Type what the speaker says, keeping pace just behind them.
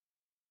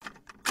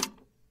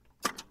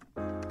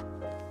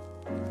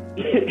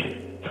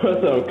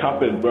I'm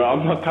capping, bro.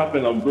 I'm not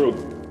capping. I'm broke.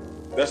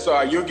 That's all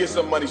right. You'll get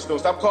some money soon.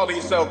 Stop calling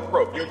yourself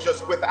broke. You're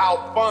just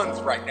without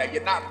funds right now.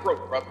 You're not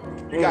broke, brother.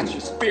 You got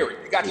your spirit.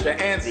 You got your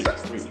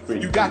ancestors.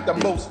 You got the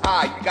Most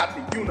High. You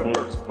got the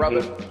universe,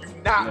 brother.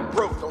 You're not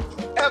broke. Don't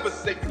you ever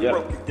say you're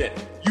broke again.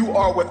 You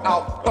are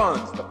without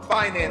funds. The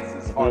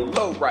finances are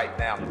low right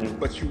now,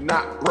 but you're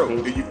not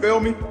broke. Do you feel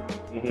me?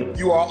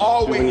 You are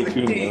always a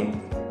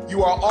king.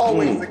 You are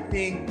always a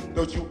king.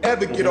 Don't you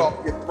ever get off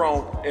your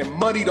throne, and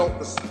money don't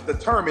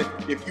determine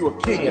if you're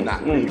a king or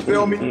not. Do you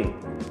feel me?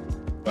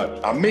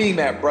 I mean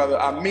that, brother.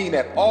 I mean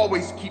that.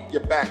 Always keep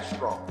your back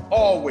strong.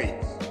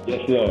 Always.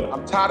 Yes, sir.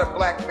 I'm tired of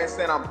black men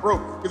saying I'm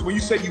broke. Because when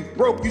you say you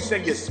broke, you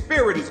say your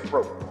spirit is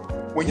broke.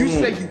 When you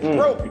say you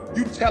broke,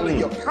 you telling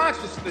your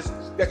consciousness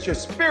that your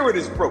spirit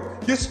is broke.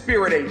 Your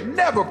spirit ain't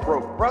never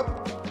broke, brother.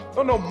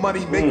 Don't no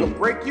money make or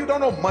break you.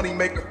 Don't no money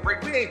make or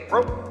break. We ain't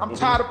broke. I'm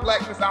tired of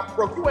black men saying I'm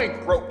broke. You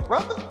ain't broke,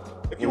 brother.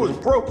 If you was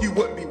broke, you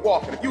wouldn't be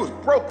walking. If you was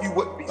broke, you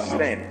wouldn't be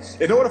standing.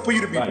 In order for you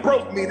to be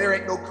broke, mean there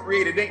ain't no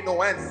creator, there ain't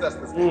no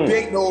ancestors, there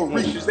ain't no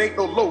Orishas, there ain't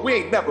no low. We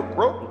ain't never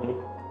broke.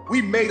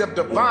 We made of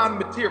divine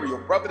material,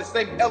 brother. The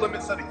same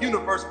elements of the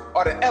universe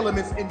are the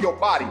elements in your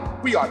body.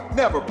 We are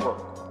never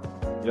broke.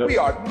 We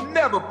are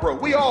never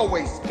broke. We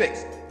always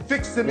fixed.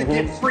 Fixing to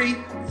get free,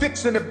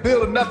 fixing to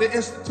build another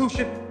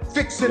institution,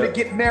 fixing to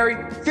get married,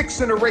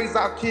 fixing to raise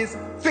our kids,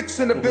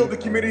 fixing to build a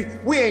community.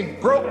 We ain't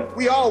broke.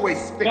 We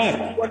always fixed.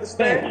 You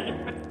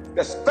understand?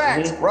 That's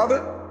facts,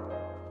 brother.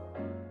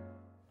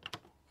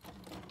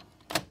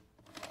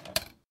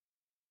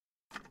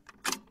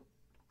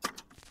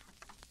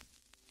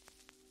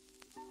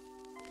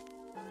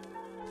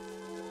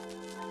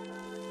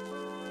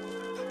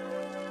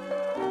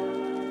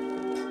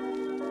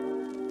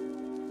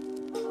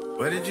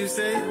 What did you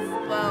say?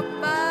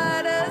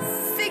 Mudda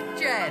sick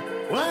dread.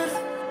 What?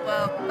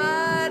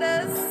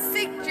 Mudda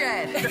sick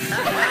dread.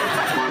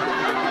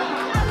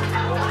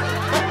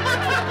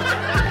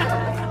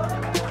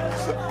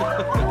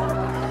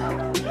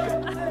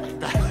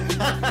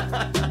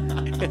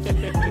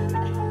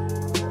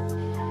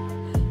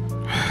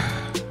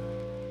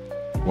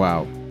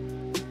 Wow,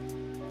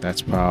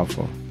 that's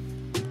powerful.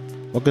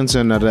 Welcome to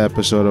another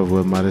episode of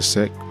With Mudda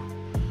Sick,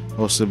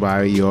 hosted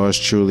by yours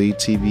truly,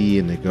 TB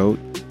and the GOAT,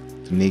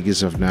 the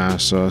niggas of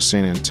Nassau,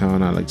 St.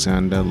 Antonio,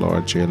 Alexander,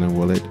 Lord Jalen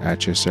Willett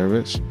at your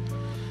service.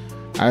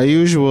 As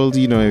usual, if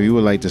you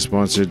would like to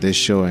sponsor this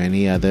show or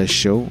any other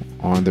show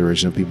on the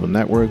Original People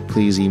Network,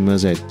 please email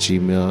us at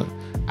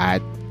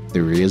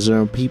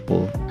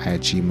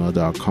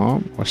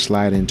theoriginalpeople@gmail.com or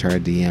slide into our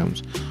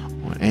DMs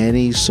on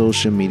any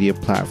social media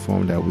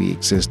platform that we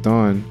exist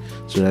on.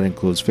 So that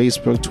includes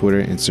Facebook,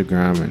 Twitter,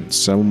 Instagram, and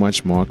so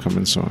much more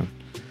coming soon.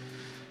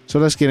 So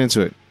let's get into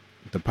it.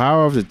 The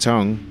power of the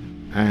tongue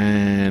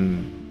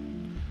and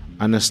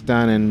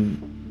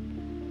understanding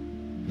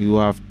you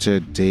have to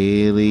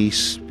daily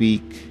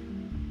speak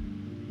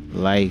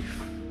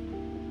life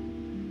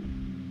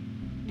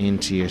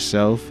into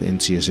yourself,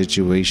 into your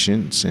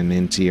situations, and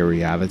into your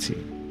reality.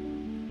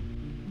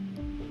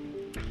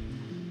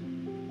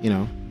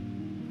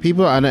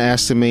 People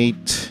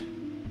underestimate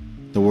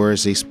the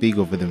words they speak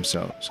over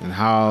themselves and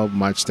how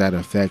much that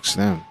affects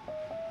them.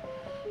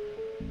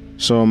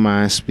 So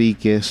man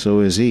speaketh, so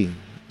is he,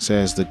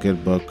 says the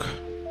good book,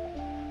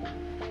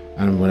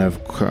 and what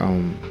I've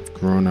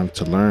grown up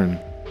to learn.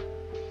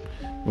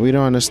 We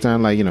don't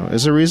understand,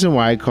 there's a reason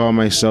why I call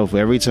myself,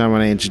 every time when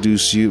I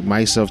introduce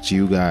myself to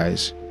you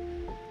guys,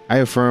 I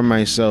affirm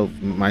myself,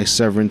 my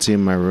sovereignty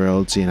and my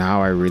royalty, and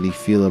how I really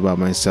feel about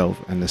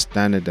myself and the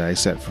standard that I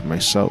set for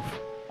myself.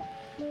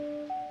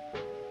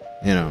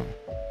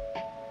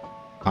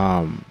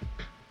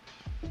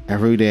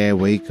 Every day I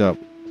wake up,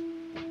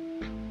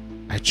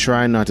 I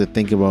try not to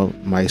think about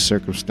my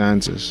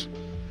circumstances.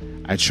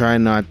 I try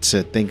not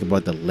to think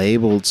about the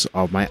labels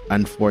of my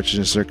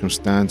unfortunate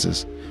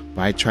circumstances,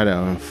 but I try to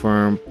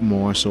affirm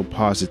more so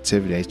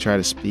positivity. I try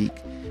to speak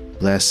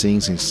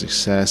blessings and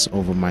success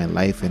over my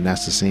life, and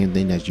that's the same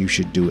thing that you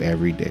should do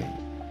every day.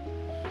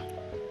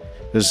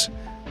 Because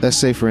let's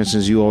say, for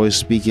instance, you always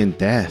speak in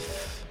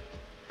death.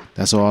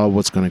 That's all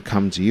what's going to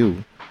come to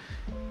you.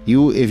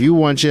 If you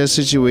want your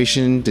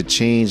situation to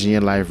change in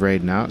your life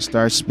right now,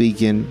 start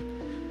speaking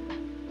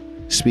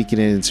it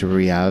into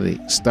reality.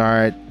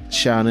 Start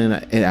shouting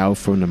it out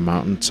from the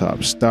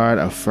mountaintop. Start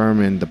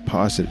affirming the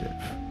positive.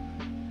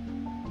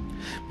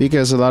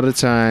 Because a lot of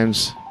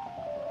times,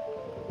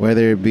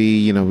 whether it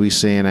be, we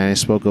saying, I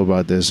spoke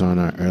about this on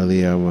our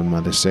earlier when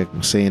Mudda Sick,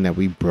 saying that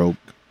we broke,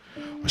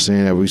 or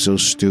saying that we so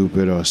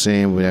stupid, or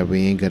saying that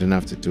we ain't good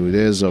enough to do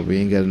this, or we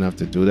ain't good enough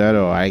to do that,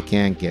 or I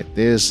can't get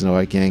this, or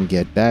I can't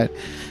get that.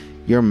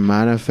 You're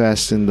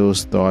manifesting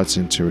those thoughts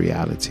into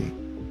reality.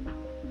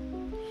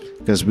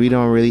 Because we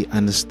don't really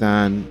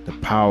understand the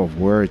power of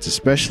words,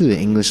 especially the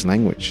English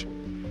language.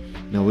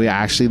 We're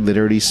actually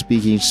literally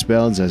speaking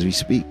spells as we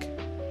speak.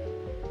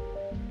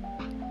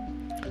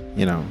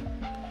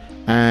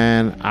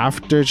 And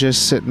after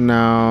just sitting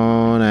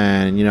down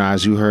and,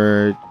 as you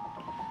heard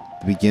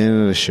at the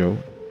beginning of the show,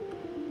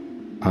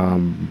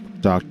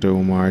 Dr.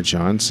 Umar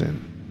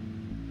Johnson.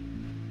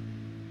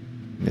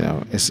 You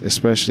know,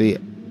 especially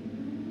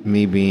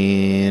me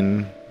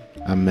being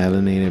a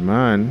melanated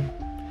man,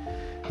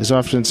 it's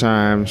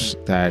oftentimes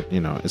that, you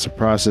know, it's a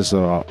process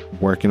of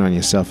working on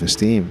your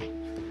self-esteem,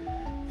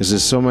 because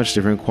there's so much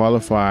different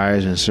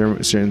qualifiers and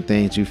certain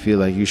things you feel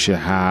like you should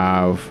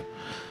have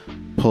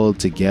pulled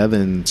together,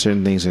 and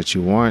certain things that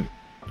you want,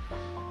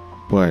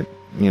 but,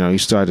 you know, you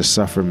start to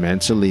suffer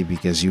mentally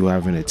because you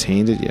haven't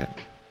attained it yet,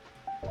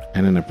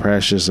 and then the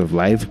pressures of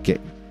life catch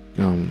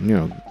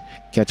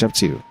up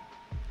to you.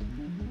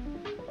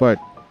 But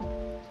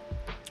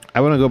I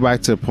want to go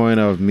back to the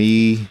point of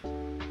me,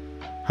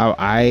 how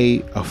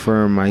I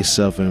affirm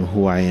myself and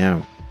who I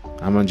am.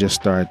 I'm going to just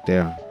start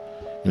there.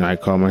 You know, I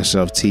call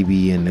myself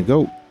TB and the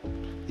GOAT.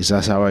 Because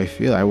that's how I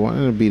feel. I want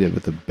to be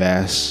the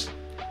best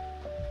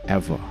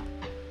ever.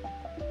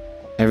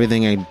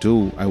 Everything I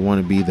do, I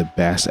want to be the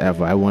best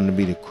ever. I want to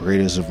be the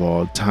greatest of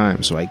all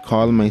time. So I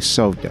call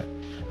myself that.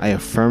 I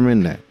affirm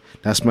in that.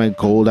 That's my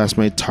goal. That's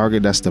my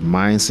target. That's the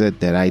mindset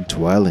that I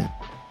dwell in.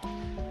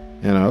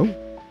 You know?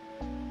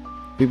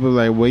 People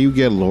are like, where you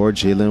get Lord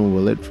Jalen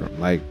Willett from?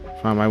 Like,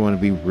 fam, I want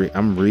to be,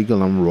 I'm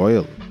regal, I'm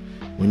royal.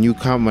 When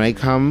I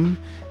come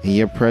in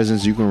your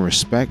presence, you can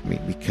respect me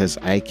because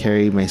I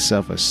carry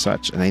myself as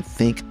such and I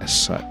think as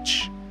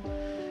such.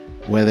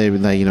 Whether,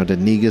 like, you know, the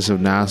Negus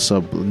of Nassau,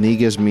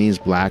 Negus means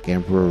Black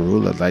Emperor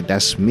Ruler. Like,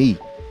 that's me.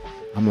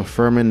 I'm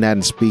affirming that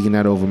and speaking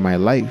that over my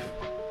life.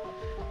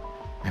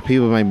 And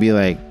people might be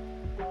like,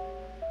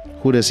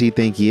 who does he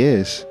think he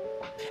is?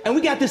 And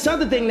we got this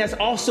other thing that's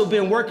also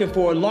been working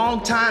for a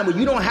long time where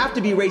you don't have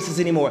to be racist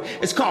anymore.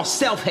 It's called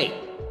self-hate.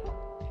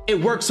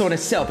 It works on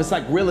itself. It's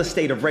like real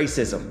estate of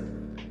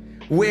racism.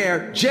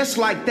 Where just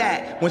like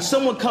that, when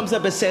someone comes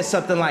up and says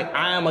something like,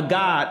 I am a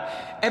God,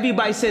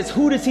 everybody says,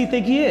 who does he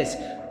think he is?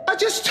 I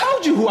just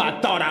told you who I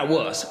thought I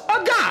was,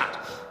 a God.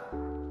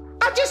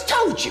 I just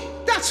told you.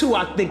 That's who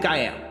I think I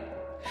am.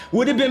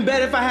 Would it have been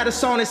better if I had a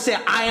song that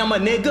said, I am a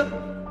nigga?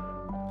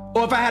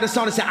 Or if I had a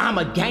song that said, I'm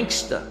a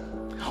gangster?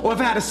 Or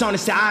if I had a song that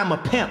said, I'm a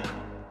pimp?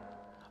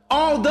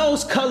 All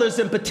those colors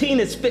and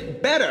patinas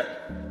fit better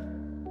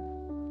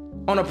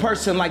on a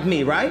person like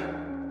me, right?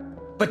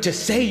 But to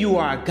say you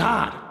are a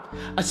God,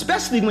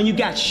 especially when you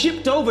got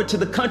shipped over to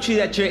the country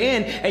that you're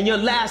in and your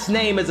last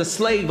name is a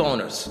slave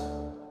owner's.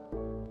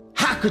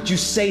 How could you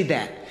say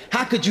that?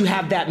 How could you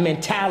have that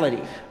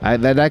mentality?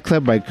 That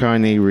clip by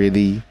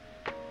Kanye,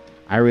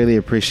 I really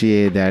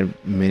appreciated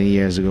that many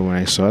years ago when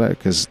I saw that,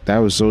 because that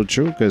was so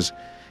true, because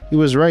he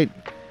was right.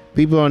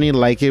 People only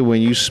like it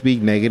when you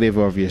speak negative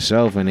of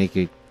yourself and they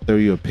could throw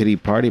you a pity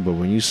party. But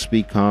when you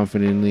speak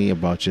confidently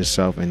about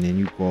yourself and then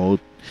you go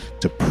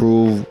to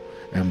prove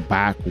and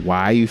back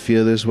why you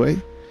feel this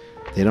way,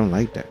 they don't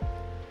like that.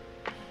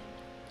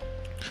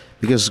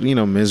 Because, you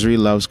know, misery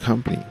loves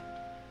company.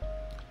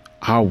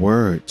 Our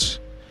words.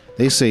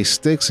 They say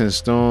sticks and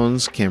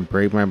stones can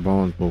break my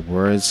bones, but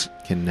words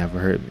can never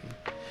hurt me.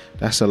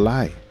 That's a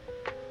lie.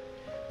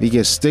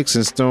 Because sticks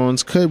and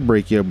stones could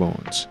break your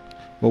bones,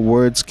 but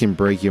words can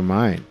break your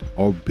mind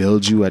or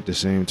build you at the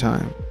same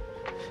time.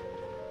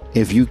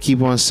 If you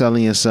keep on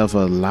selling yourself a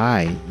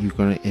lie, you're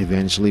going to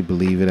eventually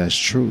believe it as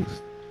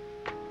truth.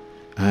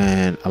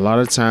 And a lot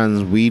of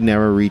times we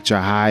never reach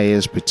our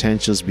highest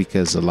potentials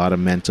because a lot of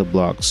mental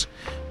blocks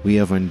we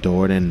have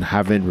endured and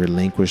haven't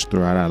relinquished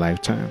throughout our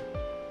lifetime.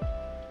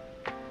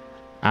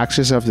 Ask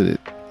yourself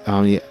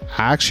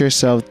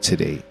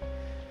today,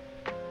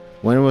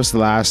 when was the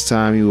last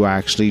time you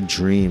actually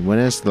dreamed? When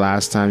is the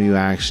last time you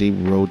actually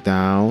wrote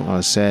down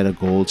or set a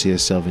goal to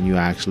yourself and you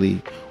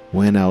actually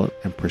went out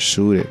and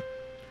pursued it?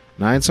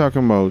 Now, I ain't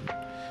talking about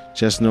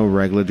just no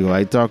regular goal.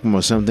 I'm talking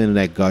about something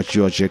that got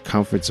you out your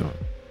comfort zone.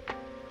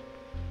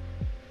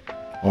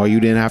 Or you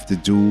didn't have to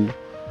do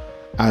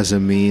as a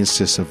means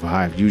to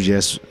survive. You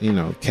just, you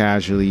know,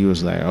 casually, you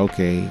was like,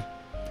 okay,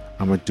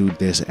 I'm going to do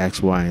this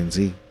X, Y, and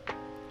Z.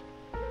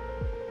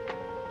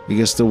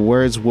 Because the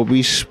words, what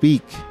we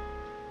speak,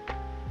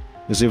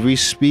 because if we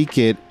speak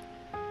it,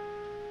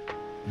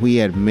 we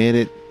admit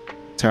it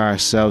to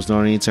ourselves, not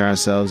only to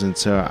ourselves and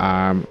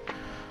to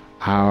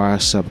our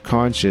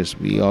subconscious,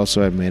 we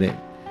also admit it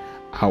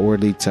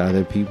outwardly to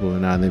other people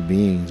and other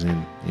beings,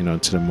 and, you know,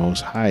 to the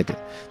Most High.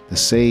 To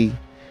say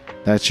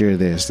that you're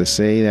this, to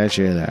say that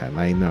you're that.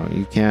 Like, no,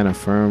 you can't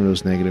affirm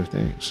those negative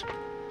things.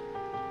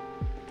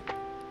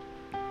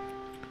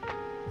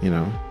 You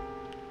know,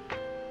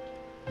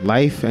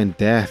 life and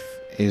death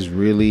is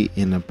really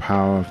in the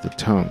power of the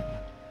tongue.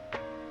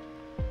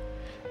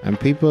 And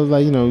people,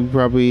 like, you know,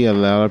 probably a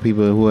lot of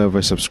people who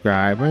ever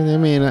subscribe, and I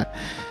mean,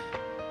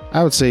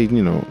 I would say,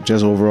 you know,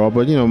 just overall,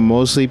 but, you know,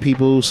 mostly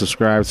people who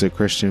subscribe to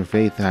Christian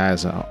faith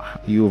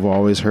you have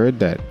always heard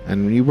that.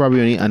 And you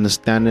probably only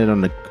understand it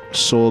on the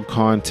sole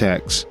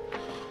context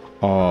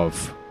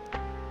of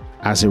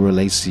as it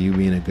relates to you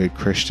being a good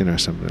Christian or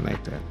something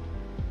like that.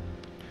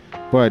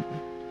 But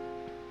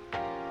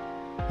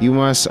you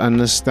must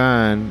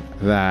understand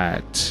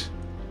that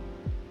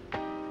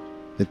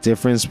the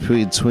difference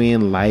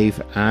between life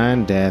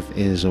and death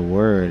is a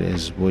word,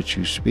 is what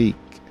you speak.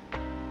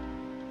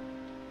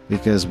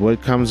 Because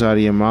what comes out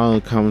of your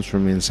mouth comes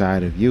from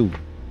inside of you.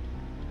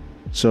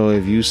 So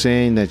if you're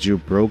saying that you're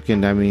broken,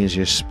 that means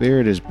your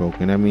spirit is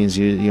broken. That means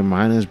your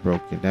mind is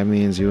broken. That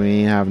means you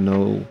don't have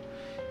no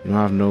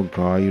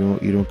God. You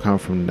don't come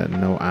from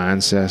no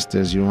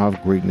ancestors. You don't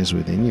have greatness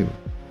within you.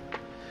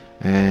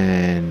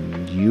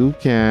 And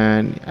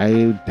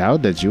I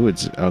doubt that you would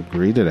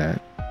agree to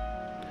that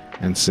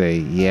and say,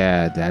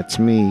 yeah, that's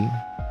me.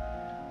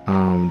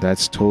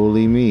 That's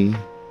totally me.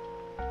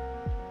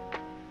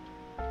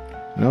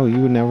 No, you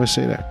would never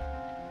say that.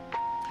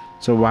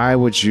 So why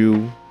would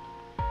you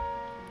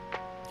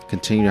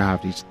continue to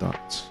have these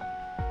thoughts?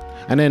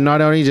 And then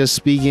not only just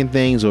speaking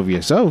things over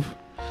yourself,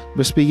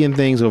 but speaking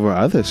things over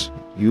others.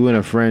 You in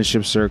a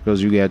friendship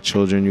circles, you got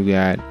children, you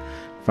got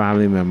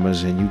family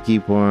members, and you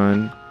keep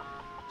on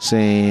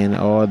saying,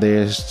 oh,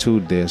 there's to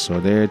this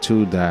or there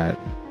to that.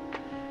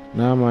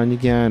 No, man, you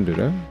can't do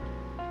that.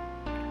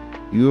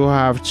 You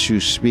have to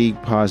speak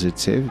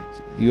positive.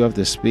 You have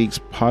to speak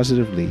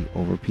positively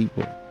over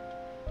people.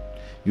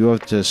 You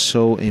have to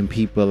sow in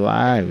people's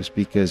lives,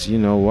 because you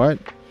know what?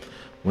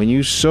 When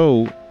you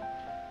sow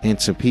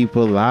into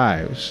people's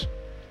lives,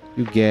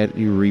 you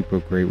reap a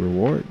great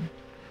reward.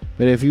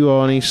 But if you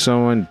only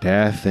sowing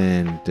death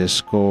and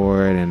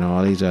discord and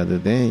all these other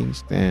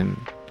things, then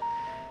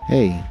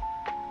hey,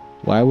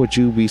 why would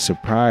you be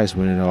surprised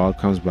when it all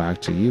comes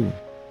back to you?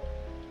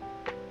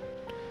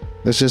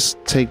 Let's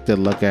just take the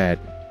look at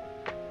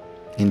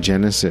in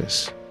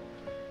Genesis.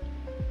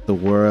 The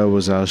world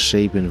was out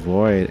shape and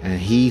void, and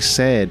he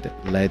said,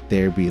 let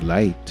there be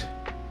light.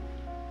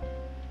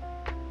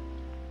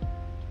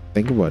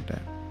 Think about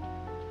that.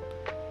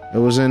 It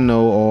wasn't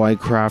I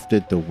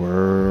crafted the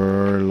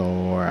world,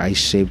 or I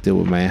shaped it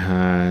with my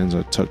hands,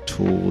 or took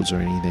tools or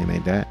anything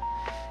like that.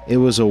 It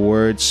was a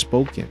word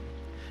spoken.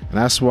 And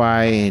that's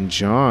why in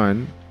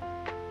John,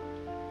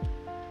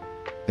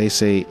 they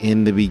say,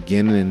 in the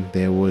beginning,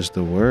 there was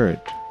the word.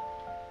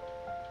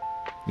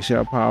 You see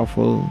how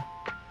powerful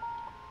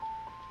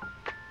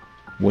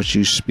what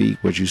you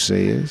speak, what you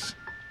say is?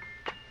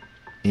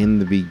 In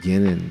the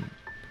beginning,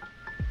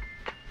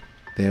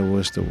 there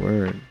was the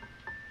word.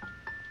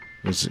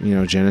 It was,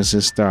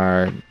 Genesis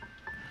started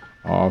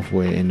off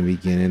with, in the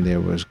beginning,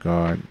 there was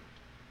God.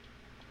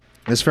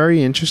 It's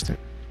very interesting.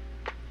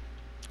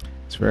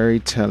 It's very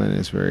telling.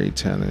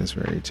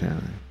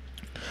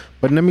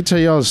 But let me tell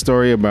y'all a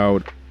story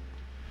about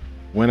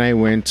when I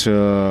went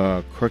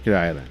to Crooked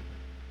Island.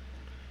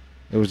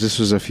 This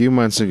was a few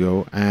months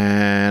ago,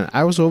 and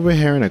I was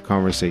overhearing a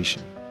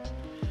conversation,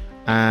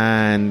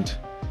 and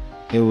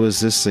it was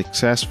this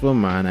successful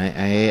man.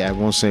 I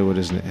won't say what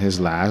his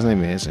last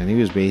name is, and he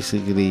was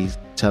basically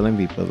telling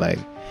people like,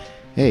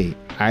 hey,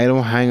 I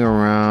don't hang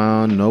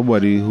around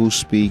nobody who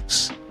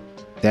speaks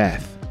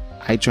death.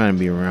 I try to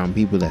be around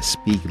people that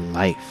speak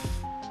life,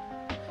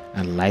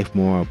 and life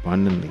more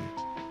abundantly.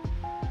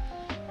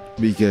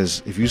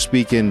 Because if you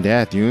speak in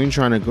death, you ain't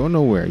trying to go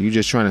nowhere. You're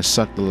just trying to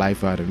suck the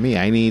life out of me.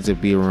 I need to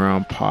be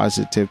around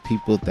positive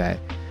people that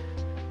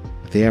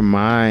their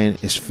mind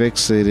is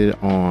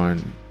fixated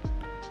on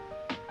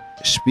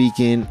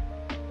speaking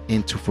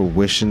into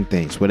fruition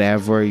things.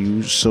 Whatever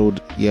your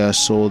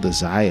soul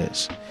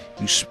desires,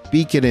 you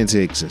speak it into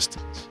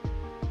existence.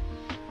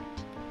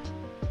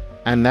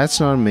 And that's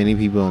not many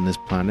people on this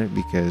planet,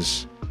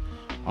 because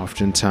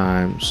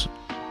oftentimes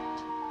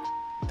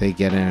they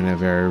get in a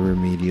very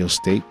remedial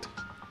state,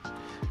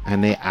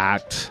 and they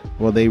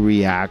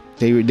react.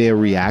 They're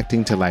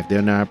reacting to life.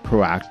 They're not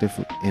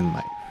proactive in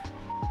life.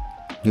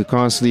 You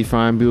constantly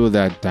find people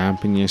that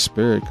dampen your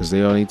spirit, because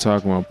they only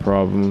talk about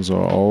problems,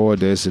 or all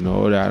this and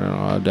all that and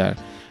all that,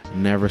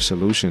 never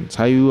solutions.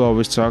 How you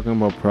always talking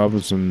about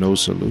problems and no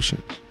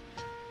solutions?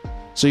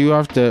 So you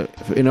have to,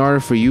 in order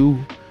for you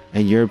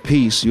and your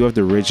peace, you have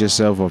to rid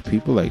yourself of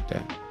people like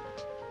that.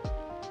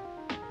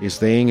 It's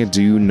saying it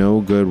do you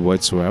no good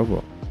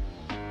whatsoever.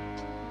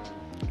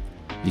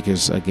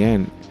 Because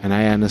again, and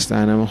I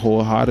understand them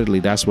wholeheartedly.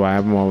 That's why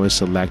I'm always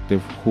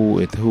selective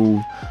who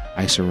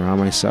I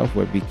surround myself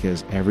with,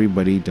 because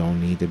everybody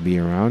don't need to be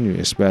around you,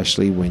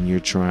 especially when you're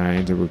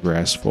trying to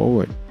progress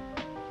forward.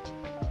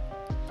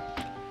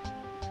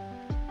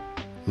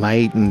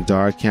 Light and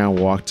dark can't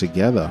walk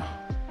together.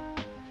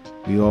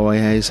 We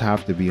always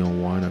have to be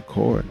on one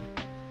accord.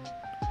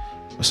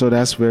 So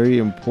that's very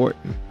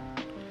important.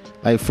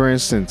 Like, for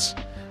instance,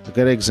 a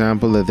good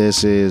example of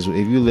this is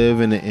if you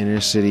live in the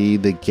inner city,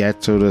 the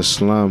ghetto, the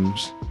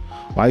slums,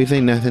 why do you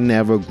think nothing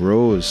ever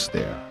grows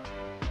there?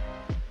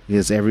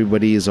 Because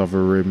everybody is of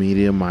a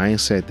remedial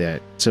mindset,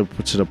 that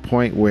to the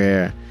point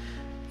where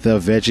the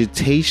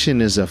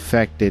vegetation is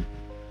affected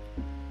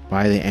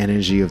by the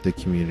energy of the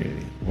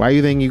community. Why do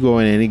you think you go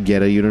in any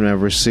ghetto, you don't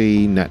ever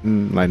see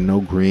nothing, like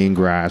no green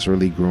grass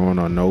really growing,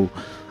 or no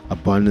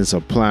abundance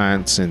of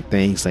plants and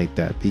things like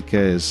that?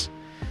 Because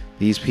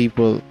these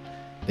people,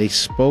 they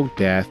spoke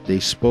death, they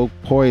spoke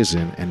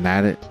poison, and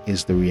that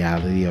is the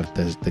reality of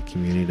the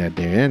community that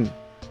they're in.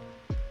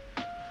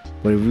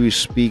 But if you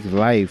speak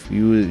life,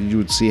 you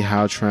would see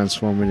how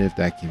transformative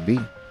that can be.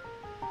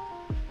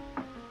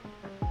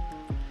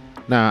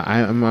 Now,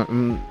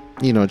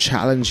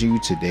 challenge you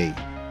today.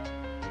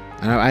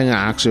 And I'm gonna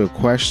ask you a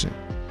question.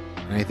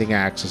 And I think I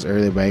asked this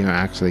earlier, but I'm gonna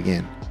ask it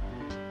again.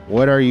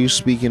 What are you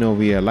speaking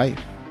over your life?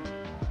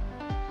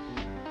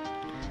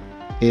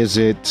 Is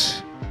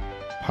it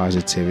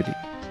positivity?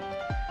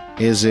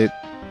 Is it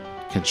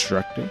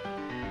constructive?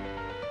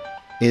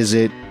 Is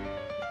it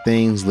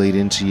things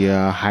leading to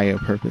your higher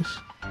purpose?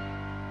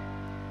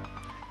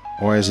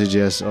 Or is it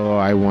just,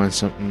 I want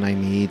something, I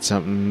need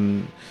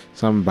something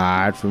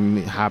bad from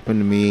me happen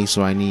to me,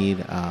 so I need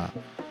a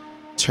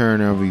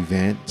turn of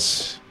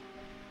events?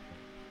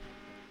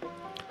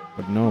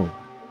 But no.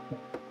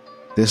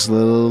 This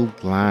little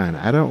gland,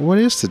 what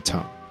is the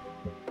tongue?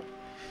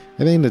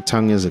 I think the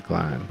tongue is a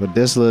gland, but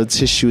this little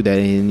tissue that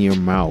in your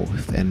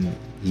mouth and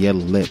your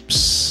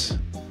lips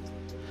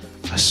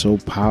are so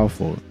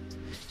powerful.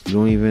 You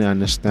don't even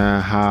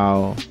understand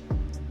how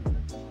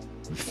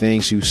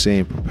things you say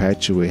and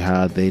perpetuate,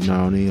 how they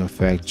not only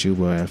affect you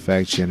but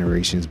affect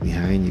generations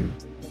behind you.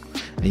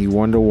 And you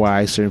wonder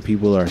why certain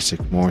people are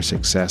more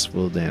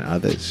successful than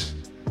others,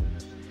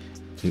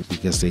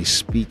 because they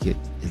speak it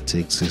into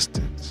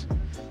existence.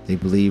 They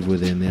believe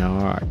within their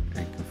heart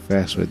and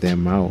confess with their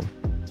mouth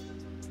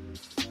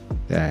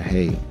that,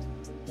 hey,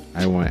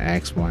 I want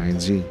X, Y,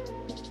 and Z.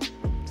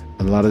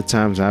 A lot of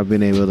times I've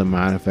been able to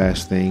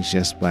manifest things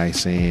just by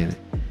saying,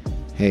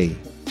 hey,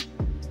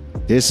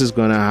 this is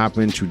going to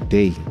happen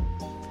today.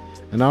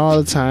 And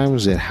all the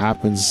times it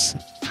happens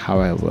how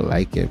I would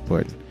like it,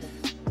 but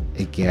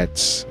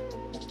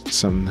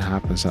something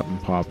happens, something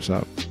pops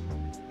up.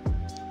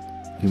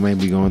 You might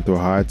be going through a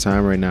hard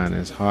time right now, and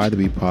it's hard to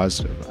be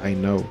positive. I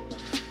know.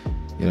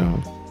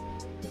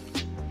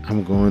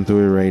 I'm going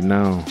through it right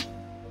now.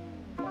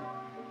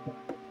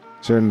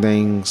 Certain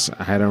things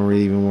I don't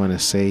really even want to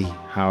say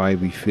how I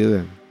be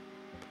feeling.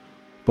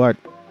 But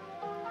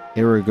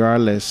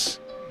irregardless,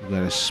 you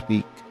gotta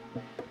speak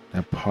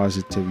that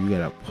positive. You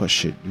gotta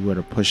push it. You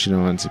gotta push it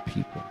on to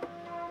people,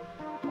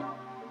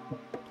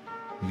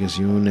 because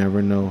you'll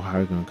never know how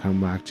it's gonna come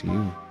back to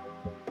you.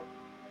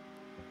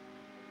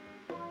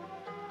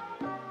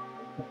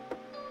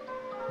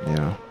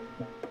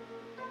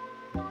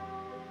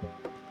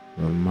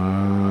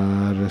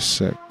 Mudda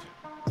sick.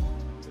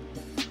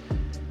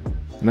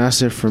 And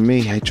that's it for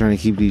me. I trying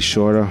to keep these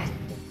shorter.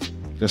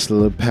 Just a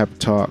little pep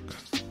talk.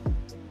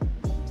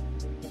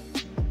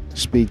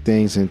 Speak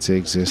things into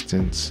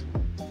existence.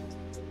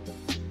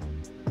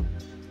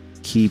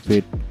 Keep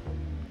it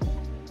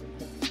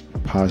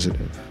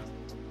positive.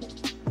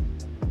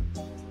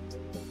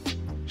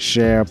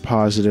 Share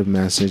positive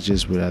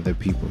messages with other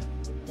people,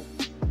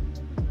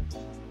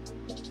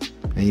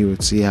 and you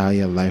would see how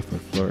your life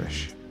would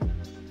flourish.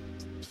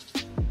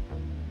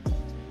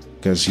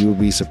 Because you will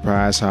be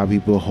surprised how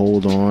people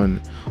hold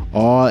on.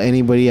 All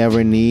anybody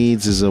ever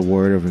needs is a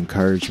word of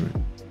encouragement.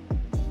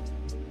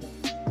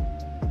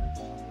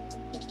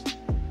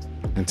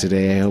 And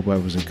today I hope I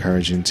was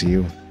encouraging to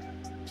you.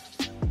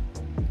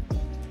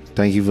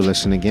 Thank you for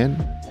listening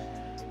again.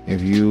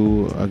 If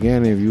you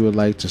would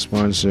like to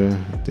sponsor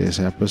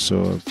this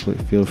episode,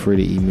 feel free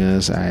to email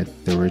us at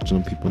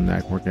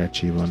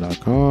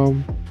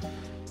theoriginalpeoplenetwork@gmail.com.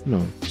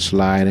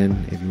 Slide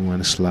in if you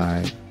want to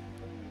slide.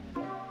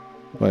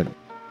 But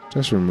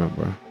just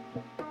remember,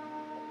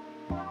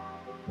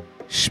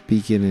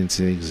 speak it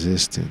into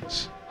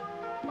existence.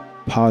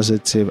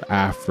 Positive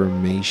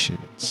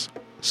affirmations.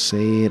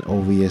 Say it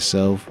over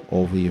yourself,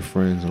 over your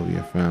friends, over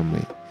your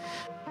family.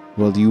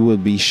 Well, you will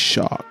be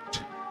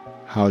shocked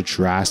how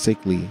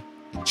drastically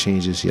it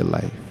changes your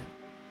life.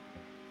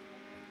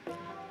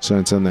 So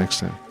until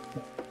next time.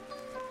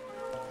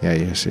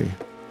 Yeah, see.